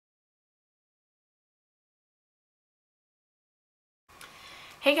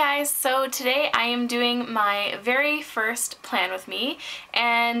Hey guys, so today I am doing my very first plan with me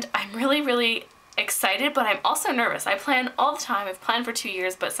and I'm really excited, but I'm also nervous. I plan all the time. I've planned for 2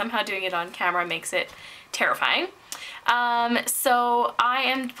 years, but somehow doing it on camera makes it terrifying. So I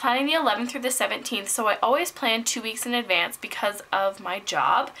am planning the 11th through the 17th, so I always plan 2 weeks in advance because of my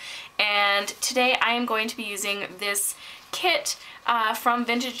job. And today I am going to be using this kit from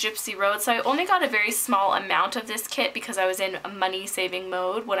Vintage Gypsy Road. So I only got a very small amount of this kit because I was in money saving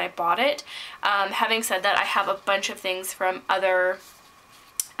mode when I bought it. Having said that, I have a bunch of things from other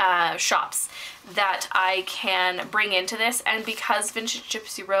shops that I can bring into this, and because Vintage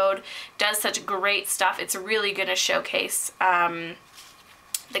Gypsy Road does such great stuff, it's really going to showcase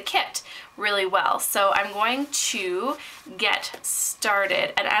the kit really well. So I'm going to get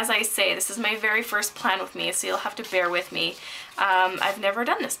started, and as I say, this is my very first plan with me, so you'll have to bear with me. I've never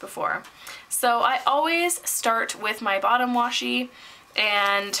done this before. So I always start with my bottom washi,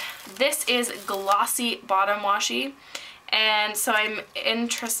 and this is glossy bottom washi, and so I'm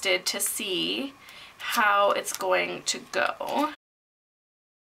interested to see how it's going to go.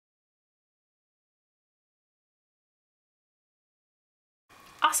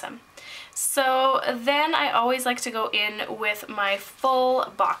 Awesome. So then I always like to go in with my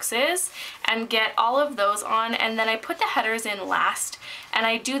full boxes and get all of those on, and then I put the headers in last, and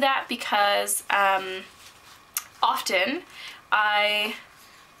I do that because often I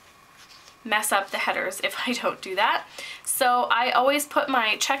mess up the headers if I don't do that. So I always put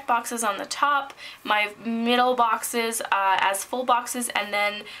my check boxes on the top, my middle boxes as full boxes, and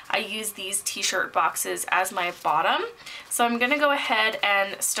then I use these t-shirt boxes as my bottom. So I'm gonna go ahead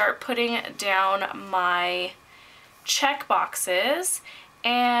and start putting down my check boxes,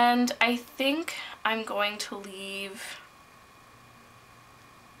 and I think I'm going to leave,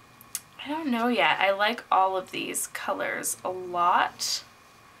 I don't know yet, I like all of these colors a lot.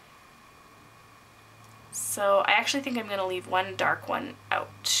 So I actually think I'm going to leave one dark one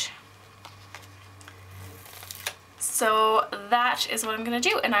out. So that is what I'm going to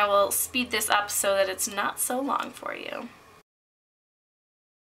do, and I will speed this up so that it's not so long for you.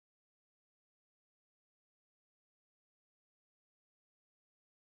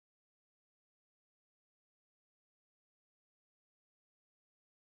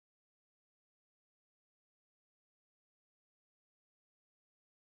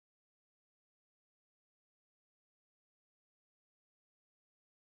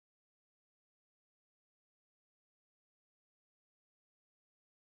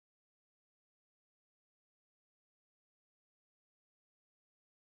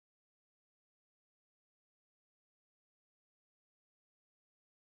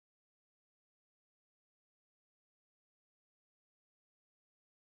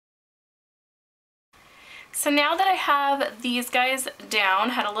 So now that I have these guys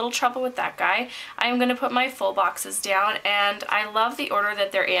down, had a little trouble with that guy, I'm going to put my full boxes down, and I love the order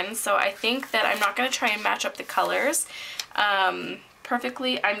that they're in, so I think that I'm not going to try and match up the colors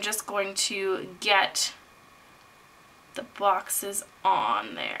perfectly. I'm just going to get the boxes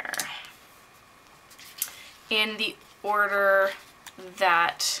on there in the order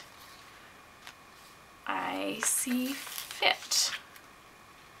that I see fit.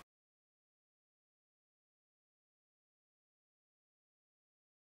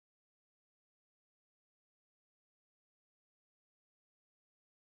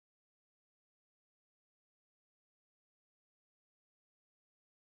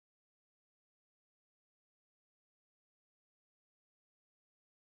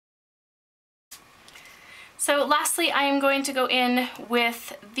 So lastly, I am going to go in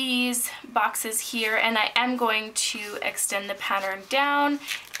with these boxes here, and I am going to extend the pattern down,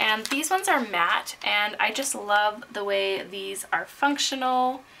 and these ones are matte, and I just love the way these are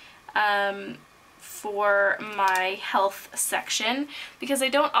functional for my health section, because I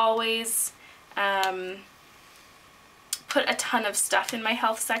don't always put a ton of stuff in my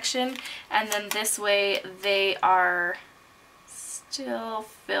health section, and then this way they are still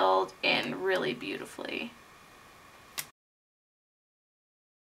filled in really beautifully.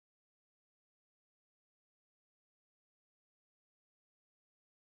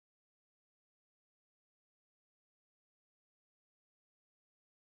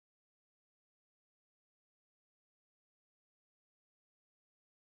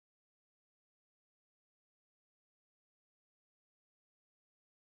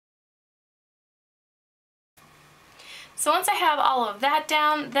 So once I have all of that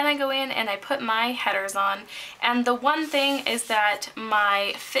down, then I go in and I put my headers on. And the one thing is that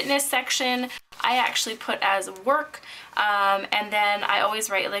my fitness section, I actually put as work, and then I always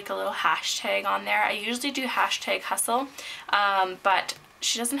write like a little hashtag on there. I usually do hashtag hustle, but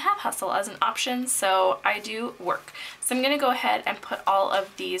she doesn't have hustle as an option, so I do work. So I'm going to go ahead and put all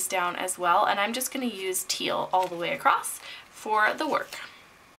of these down as well, and I'm just going to use teal all the way across for the work.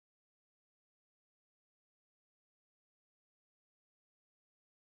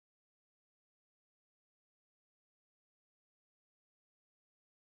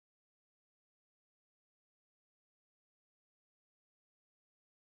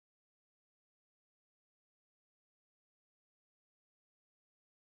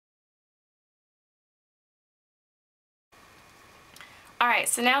 Alright,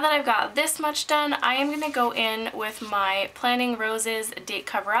 so now that I've got this much done, I am going to go in with my Planning Roses date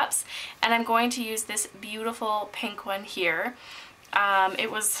cover-ups, and I'm going to use this beautiful pink one here. I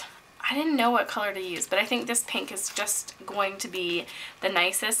didn't know what color to use, but I think this pink is just going to be the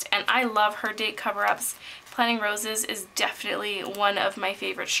nicest, and I love her date cover-ups. Planning Roses is definitely one of my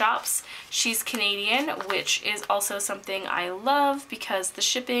favorite shops. She's Canadian, which is also something I love because the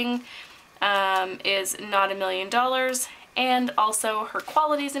shipping is not $1 million. And also her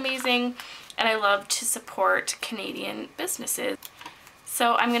quality is amazing, and I love to support Canadian businesses.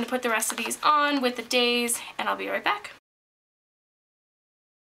 So I'm going to put the rest of these on with the days, and I'll be right back.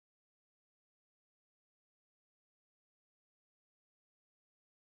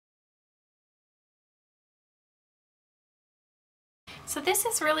 So this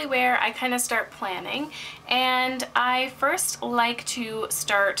is really where I kind of start planning, and I first like to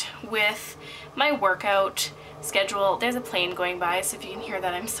start with my workout schedule. There's a plane going by, so if you can hear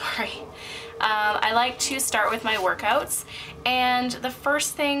that, I'm sorry. I like to start with my workouts, and the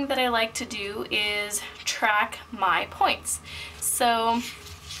first thing that I like to do is track my points. So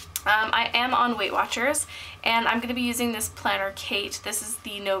I am on Weight Watchers, and I'm going to be using this Planner Kate. This is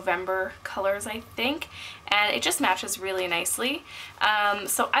the November colors, I think, and it just matches really nicely.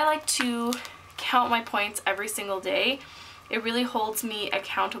 So I like to count my points every single day. It really holds me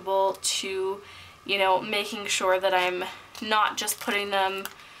accountable to, you know, making sure that I'm not just putting them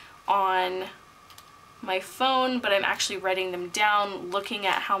on my phone, but I'm actually writing them down, looking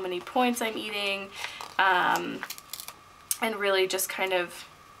at how many points I'm eating, and really just kind of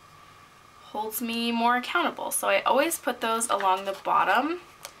holds me more accountable. So I always put those along the bottom.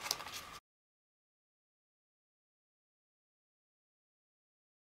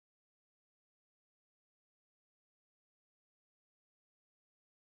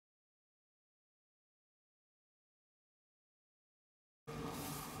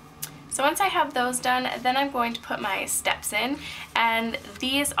 So once I have those done, then I'm going to put my steps in, and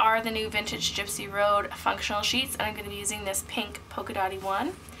these are the new vintage Gypsy Road functional sheets, and I'm going to be using this pink polka dotty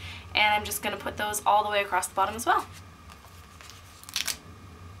one, and I'm just going to put those all the way across the bottom as well.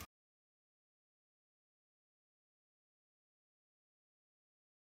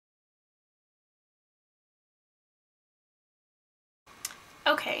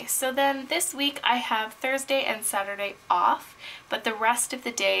 Okay, so then this week I have Thursday and Saturday off, but the rest of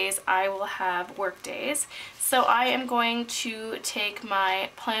the days I will have work days. So I am going to take my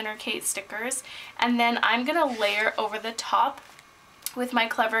Planner Kate stickers, and then I'm going to layer over the top with my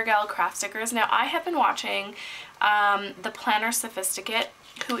Clever Gal craft stickers. Now I have been watching the Planner Sophisticate,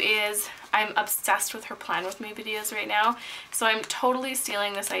 who is, I'm obsessed with her Plan With Me videos right now, so I'm totally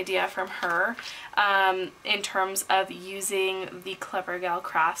stealing this idea from her in terms of using the Clever Gal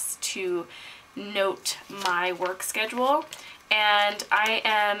crafts to note my work schedule. And I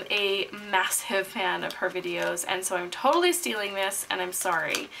am a massive fan of her videos, and so I'm totally stealing this, and I'm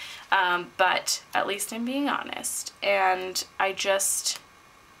sorry, but at least I'm being honest. And I just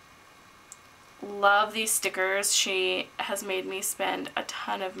love these stickers. She has made me spend a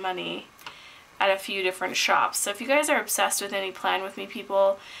ton of money at a few different shops. So if you guys are obsessed with any Plan With Me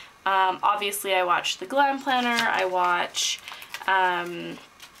people, obviously I watch The Glam Planner, I watch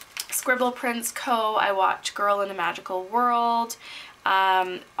Scribble Prints Co., I watch Girl in a Magical World,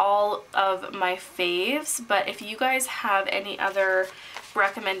 all of my faves. But if you guys have any other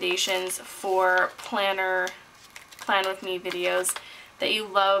recommendations for Plan With Me videos, that you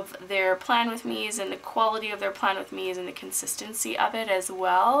love their Plan With Me's and the quality of their Plan With Me's and the consistency of it as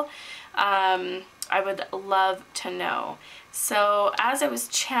well, I would love to know. So as I was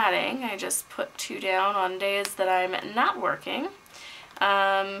chatting, I just put 2 down on days that I'm not working.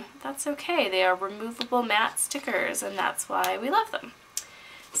 That's okay. They are removable matte stickers, and that's why we love them.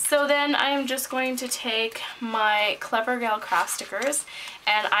 So then I'm just going to take my Clever Gal craft stickers,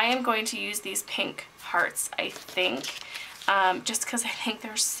 and I am going to use these pink hearts, I think. Just because I think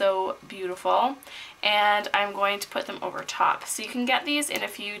they're so beautiful. and I'm going to put them over top. So you can get these in a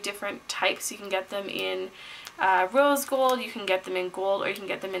few different types. You can get them in rose gold, you can get them in gold, or you can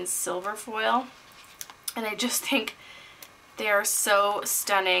get them in silver foil. And I just think they are so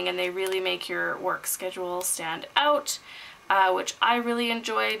stunning, and they really make your work schedule stand out, which I really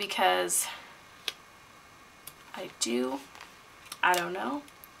enjoy because I don't know.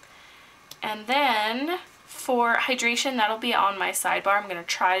 And then for hydration, that'll be on my sidebar. I'm going to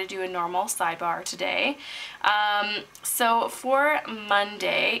try to do a normal sidebar today. So for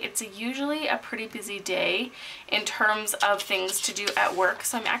Monday, it's usually a pretty busy day in terms of things to do at work.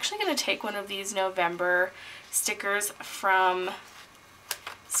 So I'm actually going to take one of these November stickers from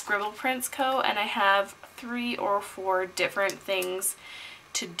Scribble Prints Co. and I have 3 or 4 different things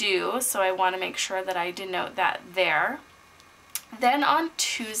to do. So I want to make sure that I denote that there. Then on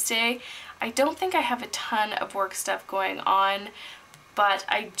Tuesday, I don't think I have a ton of work stuff going on, but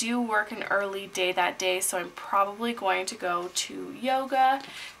I do work an early day that day, so I'm probably going to go to yoga.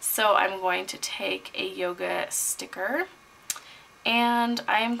 So I'm going to take a yoga sticker, and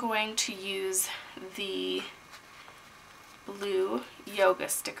I am going to use the blue yoga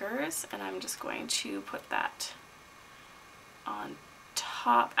stickers, and I'm just going to put that on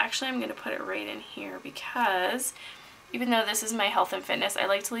top. Actually, I'm going to put it right in here because even though this is my health and fitness, I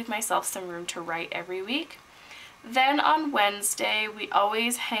like to leave myself some room to write every week. Then on Wednesday, we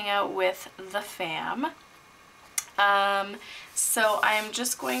always hang out with the fam. So I'm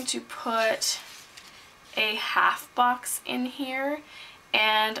just going to put a half box in here,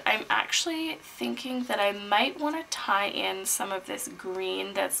 and I'm actually thinking that I might want to tie in some of this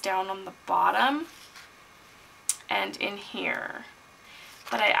green that's down on the bottom and in here.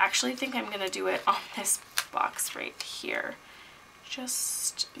 But I actually think I'm going to do it on this box right here.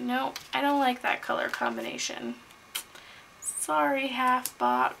 No, I don't like that color combination. Sorry, half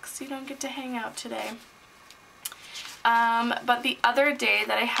box, you don't get to hang out today. But the other day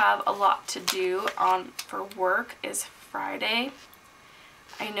that I have a lot to do for work is Friday.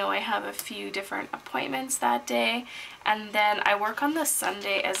 I know I have a few different appointments that day, and then I work on the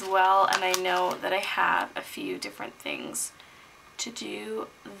Sunday as well, and I know that I have a few different things to do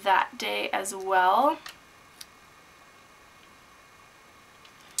that day as well.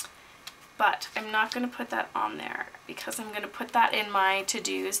 But I'm not going to put that on there because I'm going to put that in my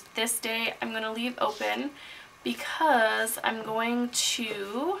to-dos. This day I'm going to leave open because I'm going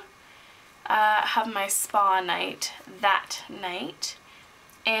to have my spa night that night.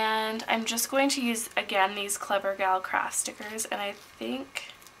 And I'm just going to use, again, these Clever Gal craft stickers, and I think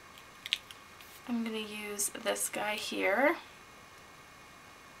I'm going to use this guy here.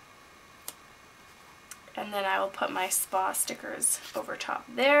 And then I will put my spa stickers over top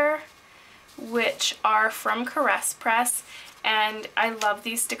there, which are from Caress Press, and I love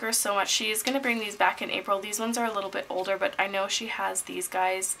these stickers so much. She is going to bring these back in April. These ones are a little bit older, but I know she has these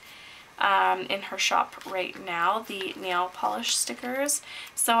guys in her shop right now, the nail polish stickers.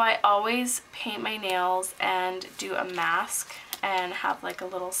 So I always paint my nails and do a mask and have like a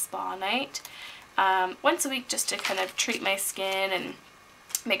little spa night once a week, just to kind of treat my skin and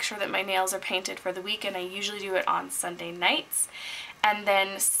make sure that my nails are painted for the week. And I usually do it on Sunday nights. And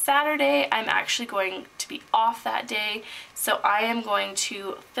then Saturday, I'm actually going to be off that day, so I am going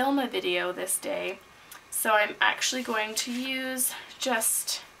to film a video this day. So I'm actually going to use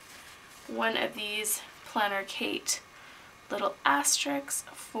just one of these Planner Kate little asterisks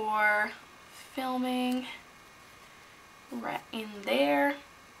for filming right in there.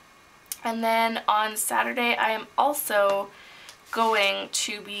 And then on Saturday, I am also going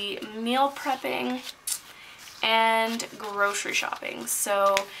to be meal prepping and grocery shopping.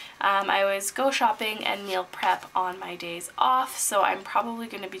 So I always go shopping and meal prep on my days off, so I'm probably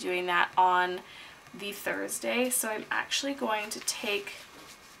going to be doing that on the Thursday. So I'm actually going to take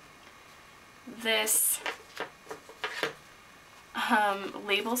this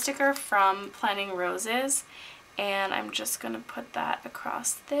label sticker from Planning Roses, and I'm just going to put that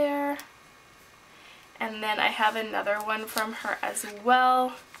across there. And then I have another one from her as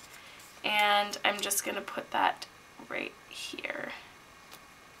well, and I'm just going to put that right here.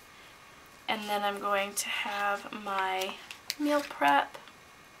 And then I'm going to have my meal prep.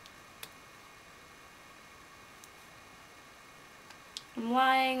 I'm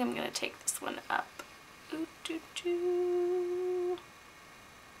lying. I'm going to take this one up. Ooh, doo, doo.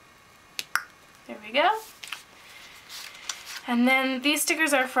 There we go. And then these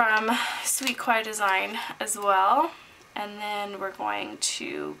stickers are from Sweet Kawaii Design as well. And then we're going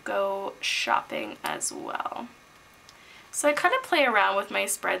to go shopping as well. So I kind of play around with my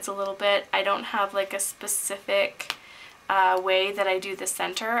spreads a little bit. I don't have like a specific way that I do the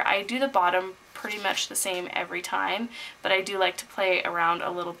center. I do the bottom pretty much the same every time, but I do like to play around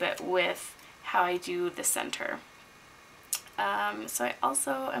a little bit with how I do the center. So I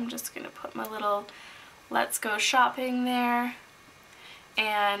also am just going to put my little Let's Go Shopping there,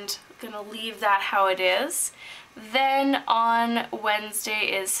 and I'm going to leave that how it is. Then on Wednesday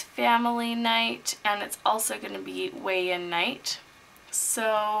is family night, and it's also going to be weigh-in night.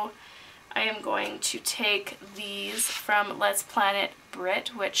 So I am going to take these from Let's Planet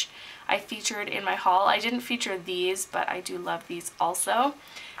Brit, which I featured in my haul. I didn't feature these, but I do love these also.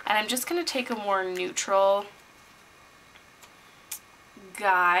 And I'm just going to take a more neutral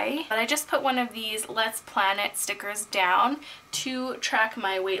guy. But I just put one of these Let's Planet stickers down to track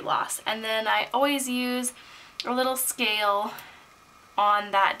my weight loss. And then I always use a little scale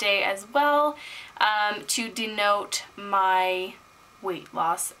on that day as well to denote my weight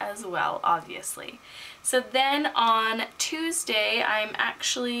loss as well, obviously. So then on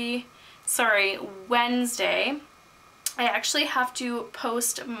Wednesday, I actually have to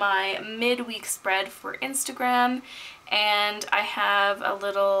post my midweek spread for Instagram, and I have a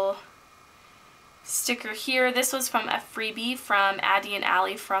little sticker here. This was from a freebie from Addie and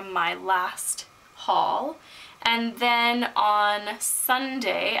Allie from my last haul. And then on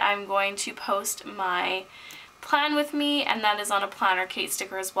Sunday, I'm going to post my plan with me, and that is on a Planner Kate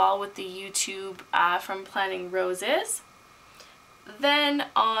sticker as well with the YouTube from Planning Roses. Then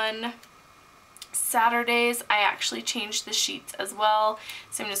on Saturdays, I actually changed the sheets as well.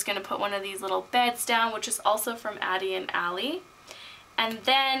 So I'm just going to put one of these little beds down, which is also from Addie and Allie. And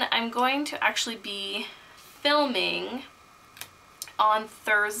then I'm going to actually be filming on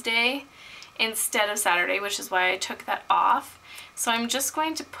Thursday instead of Saturday, which is why I took that off. So I'm just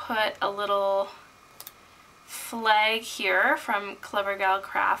going to put a little flag here from Clever Gal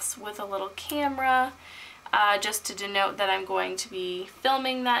Crafts with a little camera just to denote that I'm going to be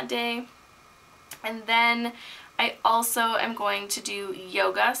filming that day. And then I also am going to do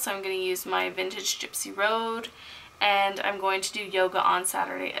yoga, so I'm going to use my vintage Gypsy Road, and I'm going to do yoga on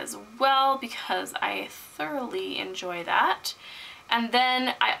Saturday as well because I thoroughly enjoy that. And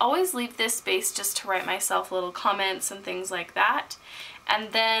then I always leave this space just to write myself little comments and things like that.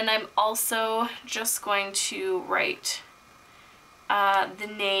 And then I'm also just going to write the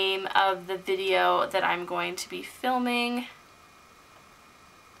name of the video that I'm going to be filming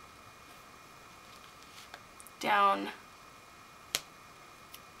down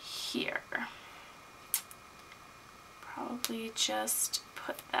here. Probably just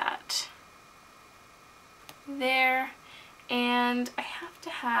put that there. And I have to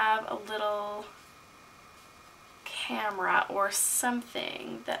have a little camera or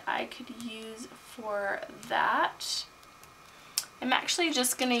something that I could use for that. I'm actually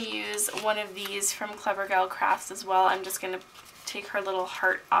just going to use one of these from Clever Gal Crafts as well. I'm just going to take her little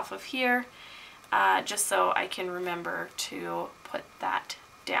heart off of here just so I can remember to put that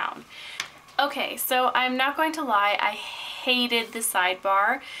down. Okay, so I'm not going to lie, I hated the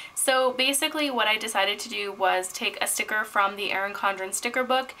sidebar. So basically what I decided to do was take a sticker from the Erin Condren sticker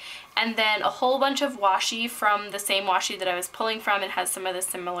book and then a whole bunch of washi from the same washi that I was pulling from. It has some of the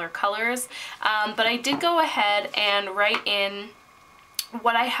similar colors, but I did go ahead and write in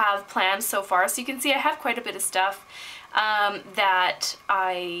what I have planned so far. So you can see I have quite a bit of stuff that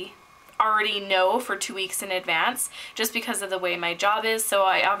I already know for 2 weeks in advance just because of the way my job is, so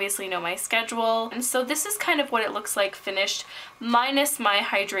I obviously know my schedule. And so this is kind of what it looks like finished, minus my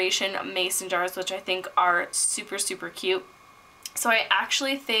hydration mason jars, which I think are super cute. So I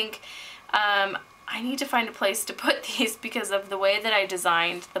actually think I need to find a place to put these because of the way that I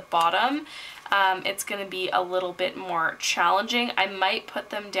designed the bottom. It's going to be a little bit more challenging. I might put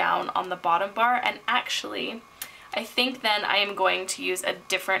them down on the bottom bar, and actually I think then I am going to use a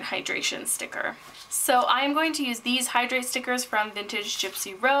different hydration sticker. So I am going to use these hydrate stickers from Vintage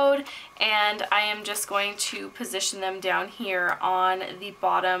Gypsy Road, and I am just going to position them down here on the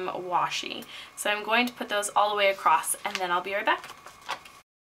bottom washi. So I'm going to put those all the way across, and then I'll be right back.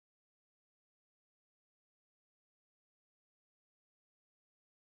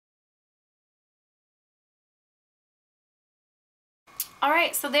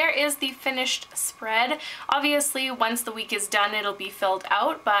 Alright, so there is the finished spread. Obviously, once the week is done, it'll be filled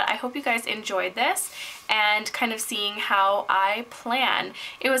out, but I hope you guys enjoyed this and kind of seeing how I plan.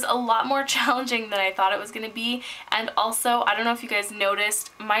 It was a lot more challenging than I thought it was going to be, and also, I don't know if you guys noticed,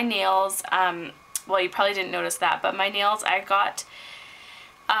 my nails, well, you probably didn't notice that, but my nails, I got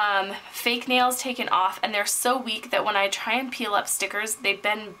fake nails taken off, and they're so weak that when I try and peel up stickers, they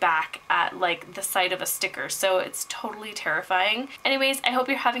bend back at like the sight of a sticker, so it's totally terrifying. Anyways, I hope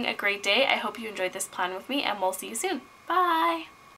you're having a great day. I hope you enjoyed this plan with me, and we'll see you soon. Bye!